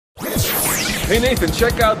Hey Nathan,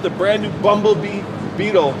 check out the brand new Bumblebee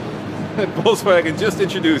Beetle that Volkswagen just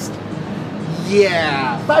introduced.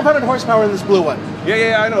 Yeah, 500 horsepower in this blue one.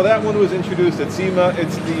 Yeah, I know. That one was introduced at SEMA.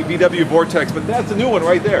 It's the VW Vortex, but that's a new one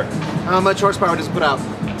right there. How much horsepower does it put out?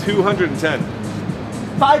 210.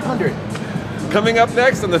 500. Coming up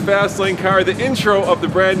next on the Fast Lane Car, the intro of the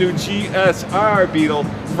brand new GSR Beetle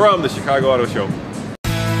from the Chicago Auto Show.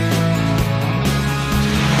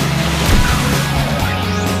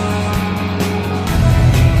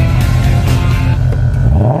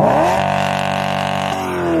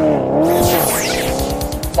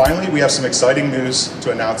 Finally, we have some exciting news to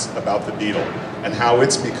announce about the Beetle and how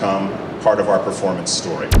it's become part of our performance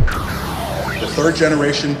story. The third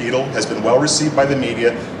generation Beetle has been well received by the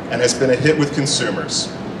media and has been a hit with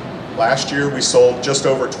consumers. Last year, we sold just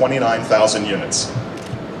over 29,000 units.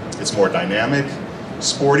 It's more dynamic,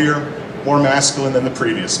 sportier, more masculine than the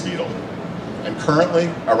previous Beetle. And currently,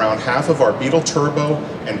 around half of our Beetle Turbo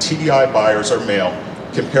and TDI buyers are male,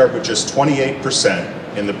 compared with just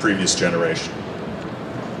 28% in the previous generation.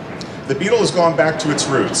 The Beetle has gone back to its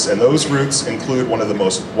roots, and those roots include one of the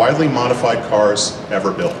most widely modified cars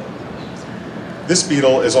ever built. This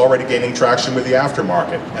Beetle is already gaining traction with the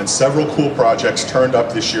aftermarket, and several cool projects turned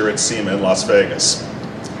up this year at SEMA in Las Vegas.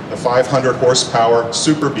 The 500 horsepower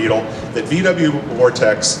Super Beetle that VW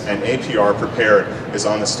Vortex and APR prepared is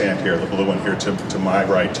on the stand here, the blue one here to my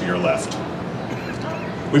right, to your left.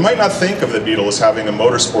 We might not think of the Beetle as having a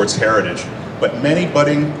motorsports heritage, but many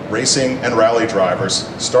budding racing and rally drivers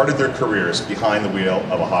started their careers behind the wheel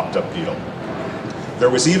of a hopped-up Beetle.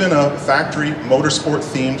 There was even a factory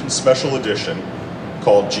motorsport-themed special edition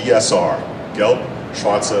called GSR, Gelb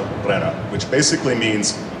Schwarze Renner, which basically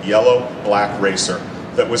means yellow black racer,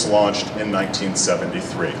 that was launched in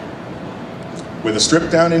 1973. With a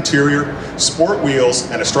stripped-down interior, sport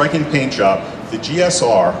wheels, and a striking paint job, the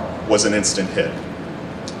GSR was an instant hit.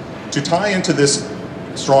 To tie into this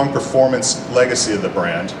strong performance legacy of the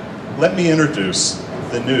brand, let me introduce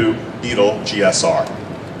the new Beetle GSR.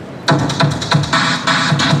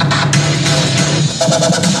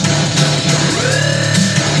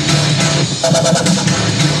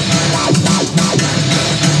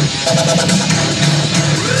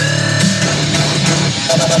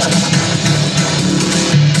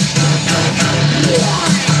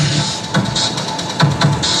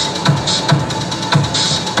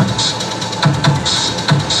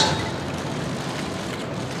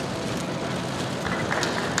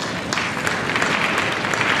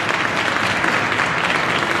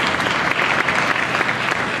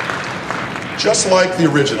 Just like the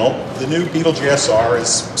original, the new Beetle GSR is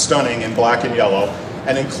stunning in black and yellow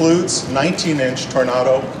and includes 19-inch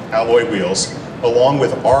Tornado alloy wheels along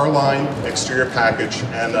with R-line exterior package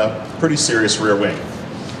and a pretty serious rear wing.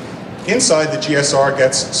 Inside, the GSR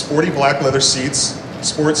gets sporty black leather seats,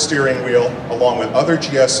 sports steering wheel, along with other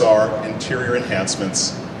GSR interior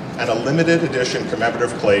enhancements and a limited edition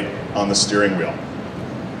commemorative plate on the steering wheel.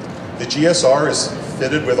 The GSR is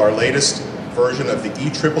fitted with our latest version of the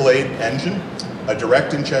E888 engine, a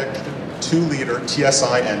direct injection 2-liter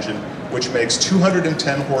TSI engine, which makes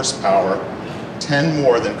 210 horsepower, 10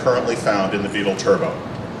 more than currently found in the Beetle Turbo.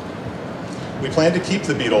 We plan to keep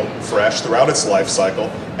the Beetle fresh throughout its life cycle,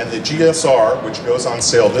 and the GSR, which goes on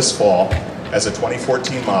sale this fall as a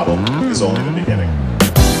 2014 model, is only the beginning.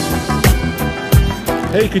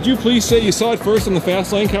 Hey, could you please say you saw it first on the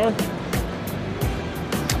Fast Lane Car?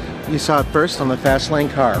 You saw it first on the Fast Lane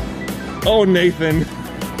Car. Oh, Nathan.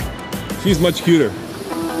 She's much cuter.